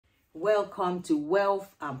Welcome to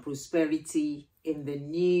Wealth and Prosperity in the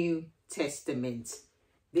New Testament.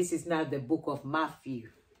 This is now the book of Matthew.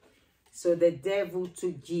 So the devil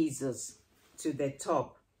took Jesus to the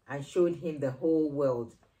top and showed him the whole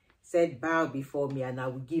world. Said, bow before me and I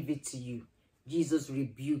will give it to you. Jesus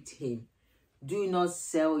rebuked him. Do not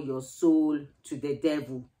sell your soul to the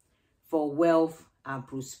devil for wealth and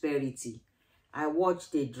prosperity. I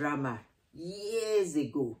watched a drama years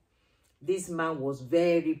ago. This man was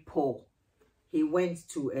very poor. He went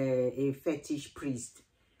to a fetish priest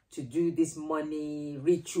to do this money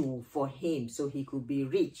ritual for him so he could be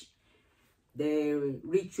rich. The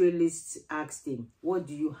ritualist asked him, what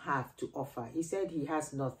do you have to offer? He said he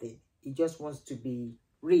has nothing. He just wants to be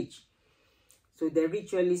rich. So the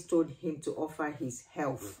ritualist told him to offer his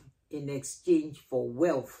health in exchange for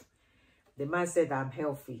wealth. The man said, I'm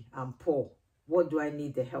healthy, I'm poor. What do I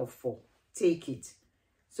need the health for? Take it.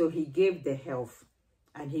 So he gave the health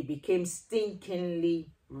and he became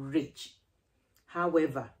stinkingly rich.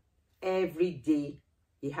 However, every day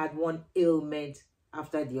he had one ailment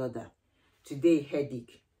after the other. Today,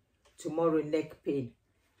 headache. Tomorrow, neck pain.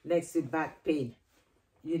 Next week, back pain.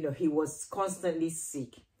 You know, he was constantly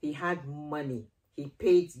sick. He had money. He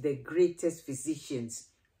paid the greatest physicians.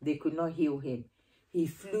 They could not heal him. He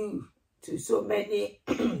flew to so many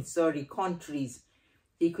countries.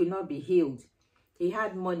 He could not be healed. He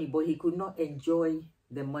had money, but he could not enjoy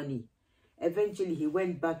the money. Eventually, he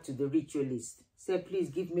went back to the ritualist. Said,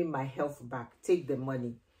 please give me my health back. Take the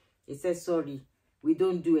money. He said, sorry, we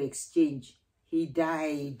don't do exchange. He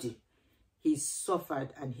died. He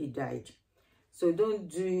suffered and he died. So don't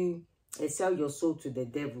do sell your soul to the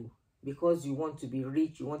devil because you want to be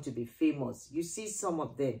rich, you want to be famous. You see some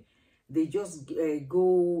of them, they just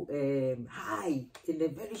go high in a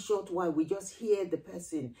very short while. We just hear the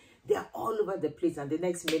person. They are all over the place and the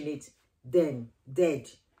next minute, then dead.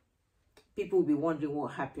 People will be wondering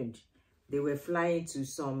what happened. They were flying to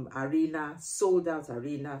some arena, sold out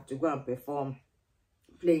arena to go and perform.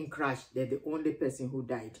 Plane crashed. They're the only person who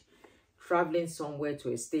died. Traveling somewhere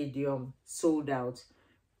to a stadium, sold out,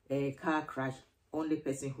 a car crash, only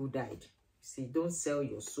person who died. See, don't sell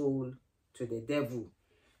your soul to the devil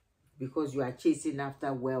because you are chasing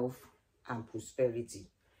after wealth and prosperity.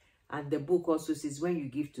 And the book also says when you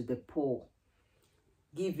give to the poor,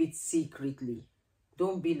 give it secretly.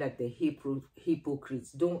 Don't be like the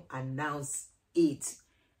hypocrites. Don't announce it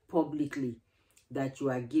publicly that you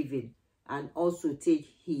are giving. And also take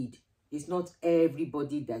heed. It's not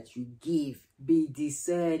everybody that you give. Be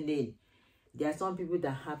discerning. There are some people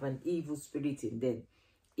that have an evil spirit in them.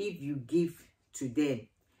 If you give to them,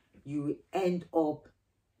 you end up,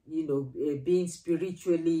 being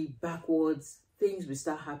spiritually backwards. Things will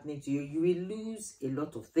start happening to you. You will lose a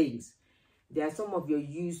lot of things. There are some of your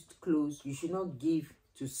used clothes you should not give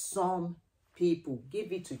to some people.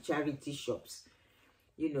 Give it to charity shops.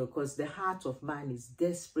 Because the heart of man is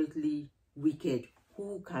desperately wicked.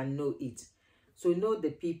 Who can know it? So know the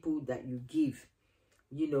people that you give,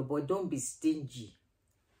 but don't be stingy.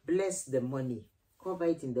 Bless the money. Cover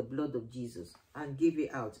it in the blood of Jesus and give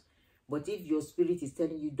it out. But if your spirit is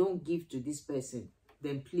telling you don't give to this person,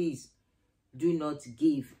 then please do not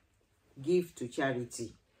give. Give to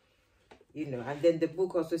charity. And then the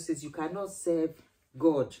book also says you cannot serve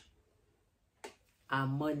God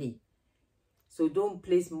and money. So don't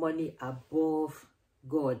place money above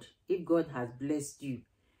God. If God has blessed you,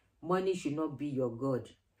 money should not be your God.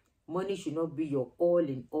 Money should not be your all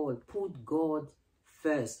in all. Put God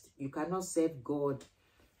first. You cannot serve God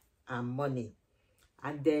and money.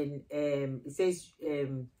 And then it says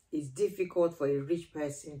it's difficult for a rich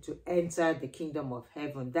person to enter the kingdom of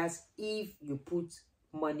heaven. That's if you put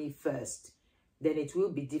money first. Then it will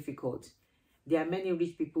be difficult. There are many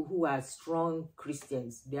rich people who are strong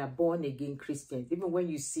Christians. They are born again Christians. Even when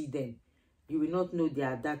you see them, you will not know they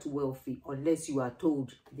are that wealthy unless you are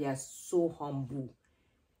told. They are so humble.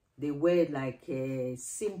 They wear like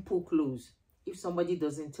simple clothes. If somebody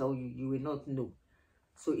doesn't tell you, you will not know.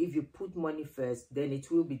 So if you put money first, then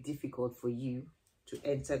it will be difficult for you to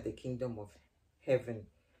enter the kingdom of heaven.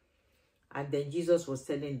 And then Jesus was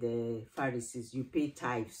telling the Pharisees, you pay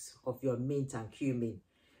tithes of your mint and cumin,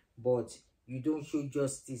 but you don't show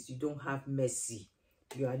justice. You don't have mercy.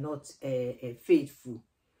 You are not faithful.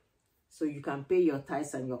 So you can pay your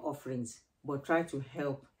tithes and your offerings, but try to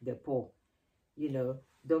help the poor.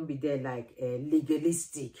 Don't be there like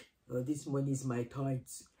legalistic. Oh, this money is my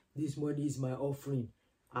tithes. This money is my offering.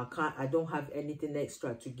 I don't have anything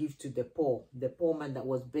extra to give to the poor. The poor man that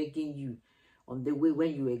was begging you on the way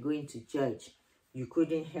when you were going to church. You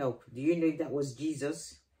couldn't help. Do you know that was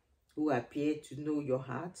Jesus who appeared to know your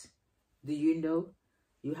heart? Do you know?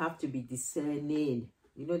 You have to be discerning.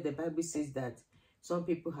 You know, the Bible says that some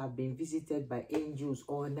people have been visited by angels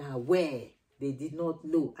unaware. They did not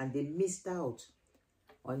know and they missed out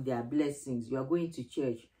on their blessings. You are going to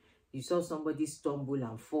church. You saw somebody stumble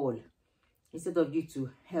and fall. Instead of you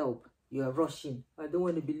to help, you are rushing. I don't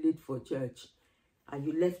want to be late for church. And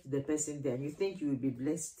you left the person there and you think you will be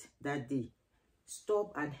blessed that day.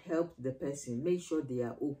 Stop and help the person. Make sure they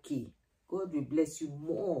are okay. God will bless you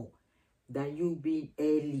more than you being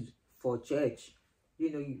early for church.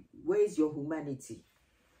 You know, where is your humanity?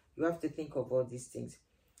 You have to think of all these things.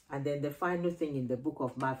 And then the final thing in the book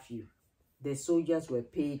of Matthew, the soldiers were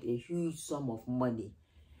paid a huge sum of money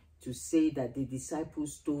to say that the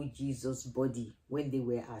disciples stole Jesus' body when they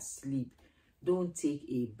were asleep. Don't take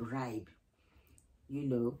a bribe. You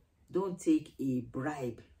know, don't take a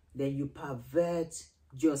bribe. Then you pervert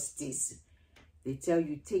justice. They tell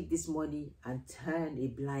you, take this money and turn a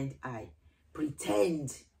blind eye.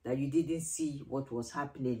 Pretend that you didn't see what was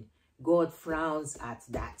happening. God frowns at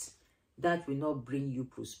that. That will not bring you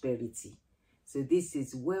prosperity. So this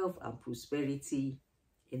is wealth and prosperity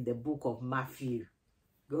in the book of Matthew.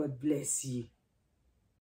 God bless you.